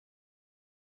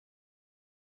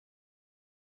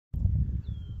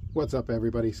What's up,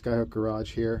 everybody? Skyhook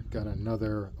Garage here. Got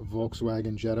another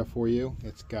Volkswagen Jetta for you.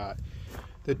 It's got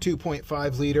the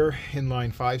 2.5 liter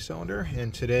inline 5-cylinder,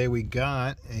 and today we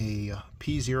got a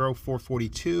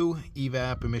P0442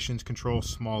 Evap emissions control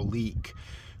small leak.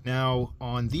 Now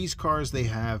on these cars they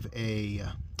have a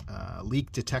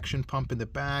leak detection pump in the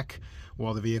back.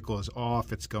 While the vehicle is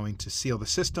off, it's going to seal the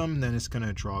system, then it's going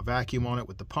to draw a vacuum on it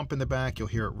with the pump in the back. You'll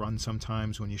hear it run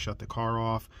sometimes when you shut the car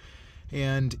off,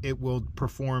 and it will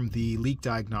perform the leak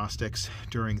diagnostics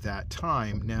during that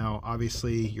time. Now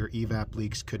obviously your evap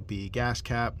leaks could be gas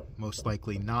cap, most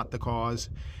likely not the cause,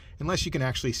 unless you can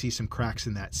actually see some cracks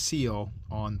in that seal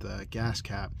on the gas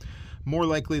cap. More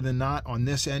likely than not, on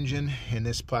this engine and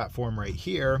this platform right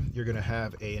here, you're going to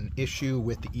have an issue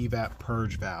with the Evap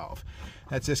Purge Valve.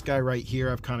 That's this guy right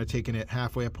here. I've kind of taken it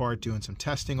halfway apart, doing some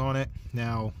testing on it.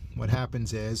 Now what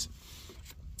happens is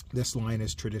this line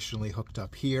is traditionally hooked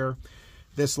up here.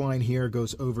 This line here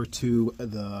goes over to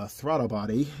the throttle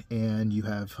body, and you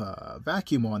have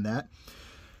vacuum on that.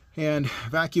 And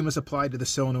vacuum is applied to the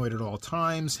solenoid at all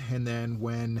times, and then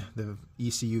when the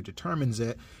ECU determines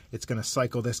it, it's going to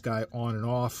cycle this guy on and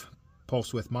off,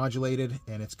 pulse width modulated,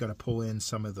 and it's going to pull in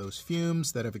some of those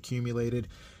fumes that have accumulated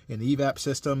in the evap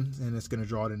system, and it's going to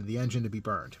draw it into the engine to be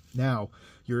burned. Now,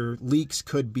 your leaks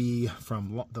could be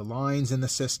from the lines in the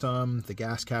system, the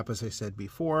gas cap, as I said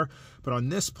before, but on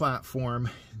this platform,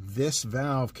 this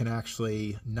valve can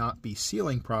actually not be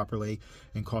sealing properly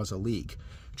and cause a leak.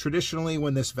 Traditionally,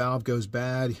 when this valve goes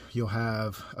bad, you'll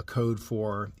have a code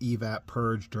for evap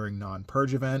purge during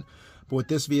non-purge event. But with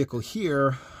this vehicle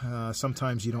here,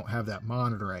 sometimes you don't have that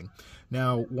monitoring.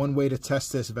 Now, one way to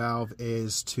test this valve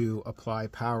is to apply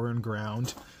power and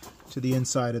ground to the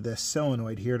inside of this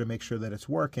solenoid here to make sure that it's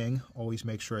working. Always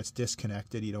make sure it's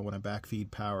disconnected. You don't want to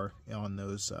backfeed power on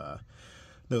those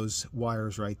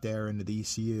wires right there into the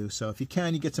ECU. So if you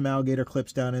can, you get some alligator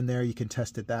clips down in there. You can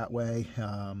test it that way.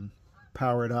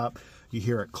 Power it up, you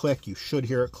hear it click, you should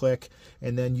hear it click,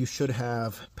 and then you should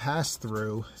have pass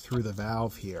through the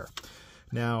valve here.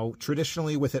 Now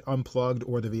traditionally with it unplugged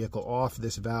or the vehicle off,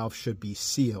 this valve should be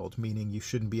sealed, meaning you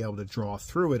shouldn't be able to draw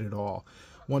through it at all.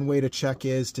 One way to check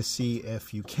is to see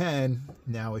if you can.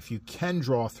 Now if you can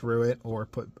draw through it or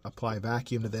apply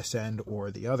vacuum to this end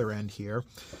or the other end here,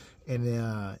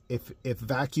 and if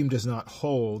vacuum does not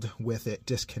hold with it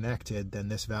disconnected, then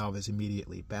this valve is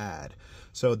immediately bad.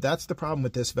 So that's the problem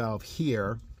with this valve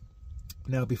here.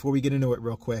 Now before we get into it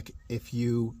real quick, if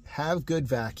you have good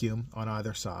vacuum on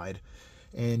either side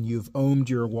and you've ohmed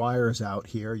your wires out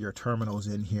here, your terminals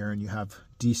in here, and you have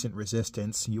decent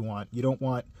resistance, you don't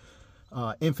want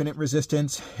infinite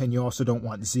resistance, and you also don't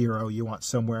want zero. You want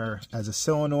somewhere as a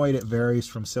solenoid. It varies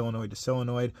from solenoid to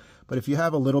solenoid, but if you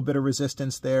have a little bit of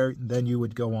resistance there, then you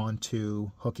would go on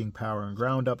to hooking power and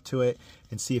ground up to it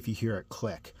and see if you hear it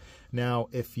click. Now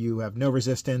if you have no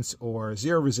resistance or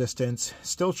zero resistance,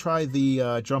 still try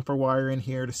the jumper wire in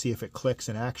here to see if it clicks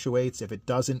and actuates. If it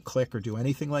doesn't click or do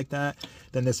anything like that,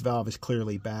 then this valve is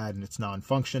clearly bad and it's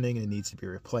non-functioning and it needs to be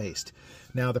replaced.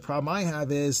 Now the problem I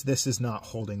have is this is not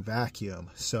holding vacuum.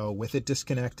 So with it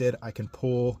disconnected, I can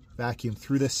pull vacuum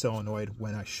through this solenoid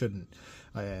when I shouldn't.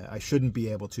 I shouldn't be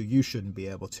able to, you shouldn't be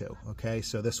able to, okay?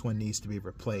 So this one needs to be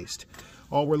replaced.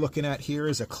 All we're looking at here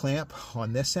is a clamp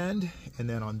on this end, and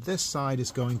then on this side is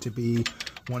going to be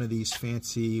one of these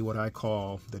fancy, what I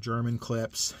call the German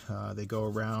clips. They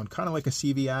go around kind of like a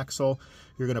CV axle.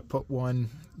 You're gonna put one,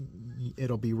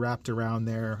 it'll be wrapped around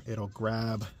there, it'll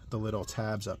grab the little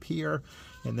tabs up here,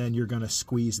 and then you're going to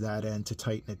squeeze that end to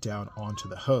tighten it down onto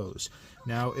the hose.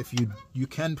 Now if you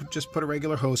can just put a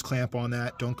regular hose clamp on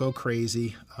that, don't go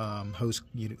crazy. Hose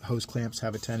clamps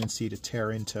have a tendency to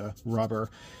tear into rubber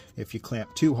if you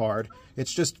clamp too hard.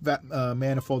 It's just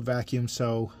manifold vacuum,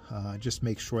 so just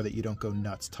make sure that you don't go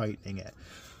nuts tightening it.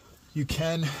 You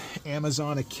can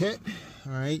Amazon a kit.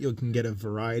 All right, you can get a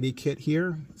variety kit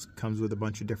here. It comes with a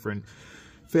bunch of different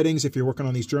fittings. If you're working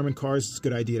on these German cars, it's a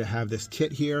good idea to have this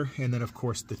kit here, and then of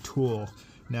course the tool.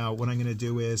 Now what I'm going to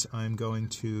do is I'm going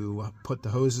to put the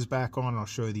hoses back on, and I'll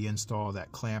show you the install of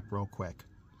that clamp real quick.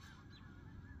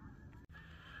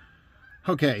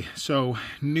 Okay, so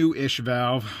new-ish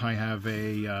valve. I have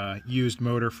a used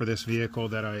motor for this vehicle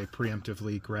that I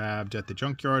preemptively grabbed at the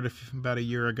junkyard about a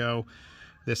year ago.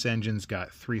 This engine's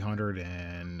got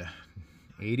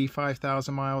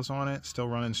 385,000 miles on it, still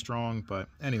running strong. But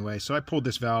anyway, so I pulled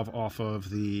this valve off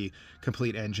of the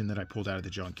complete engine that I pulled out of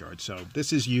the junkyard. So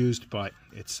this is used, but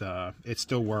it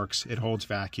still works. It holds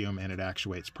vacuum and it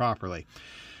actuates properly.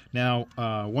 Now,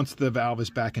 once the valve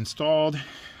is back installed,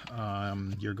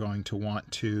 you're going to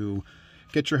want to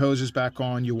get your hoses back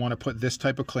on. You want to put this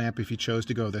type of clamp if you chose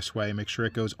to go this way. Make sure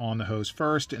it goes on the hose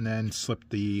first, and then slip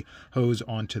the hose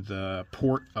onto the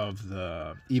port of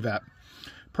the Evap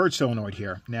Purge solenoid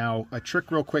here. Now, a trick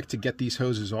real quick to get these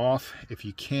hoses off, if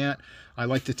you can't, I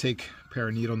like to take a pair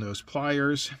of needle nose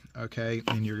pliers, okay,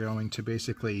 and you're going to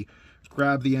basically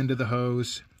grab the end of the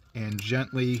hose and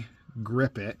gently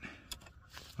grip it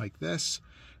like this,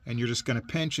 and you're just going to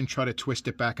pinch and try to twist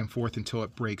it back and forth until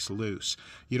it breaks loose.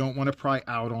 You don't want to pry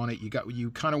out on it.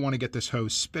 You kind of want to get this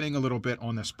hose spinning a little bit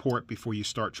on this port before you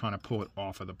start trying to pull it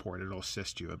off of the port. It'll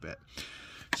assist you a bit.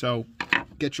 So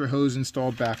get your hose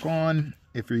installed back on.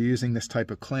 If you're using this type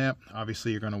of clamp,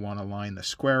 obviously you're going to want to line the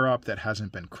square up that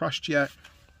hasn't been crushed yet.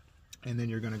 And then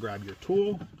you're going to grab your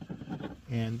tool.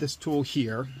 And this tool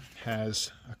here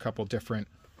has a couple different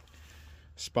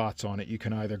spots on it. You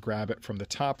can either grab it from the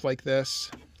top like this.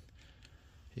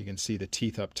 You can see the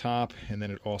teeth up top, and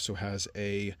then it also has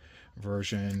a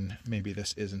version, maybe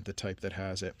this isn't the type that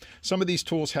has it. Some of these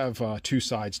tools have two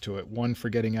sides to it. One for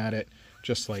getting at it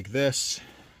just like this,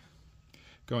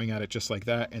 going at it just like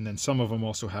that, and then some of them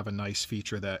also have a nice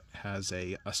feature that has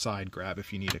a side grab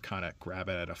if you need to kind of grab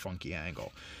it at a funky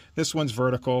angle. This one's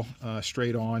vertical,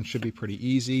 straight on, should be pretty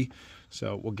easy.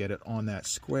 So we'll get it on that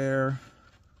square,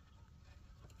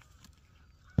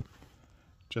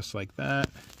 just like that.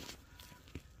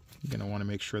 You're going to want to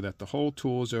make sure that the whole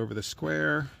tool is over the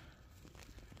square,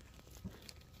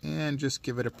 and just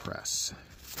give it a press.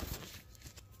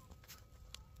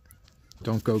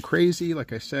 Don't go crazy.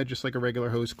 Like I said, just like a regular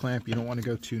hose clamp, you don't want to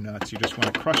go too nuts. You just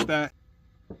want to crush that.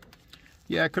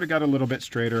 Yeah, I could have got a little bit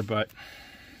straighter, but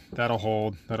that'll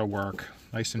hold, that'll work.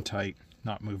 Nice and tight,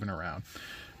 not moving around.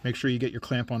 Make sure you get your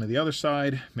clamp onto the other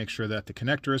side. Make sure that the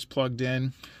connector is plugged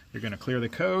in. You're going to clear the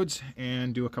codes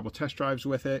and do a couple test drives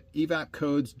with it. Evap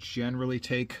codes generally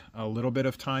take a little bit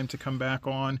of time to come back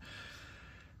on.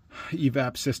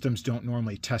 Evap systems don't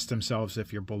normally test themselves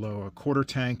if you're below a quarter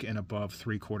tank and above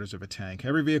 3/4 of a tank.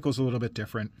 Every vehicle's a little bit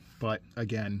different, but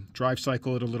again, drive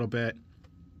cycle it a little bit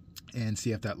and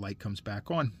see if that light comes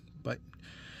back on. But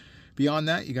beyond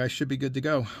that, you guys should be good to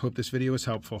go. Hope this video was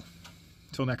helpful.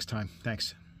 Until next time,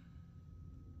 thanks.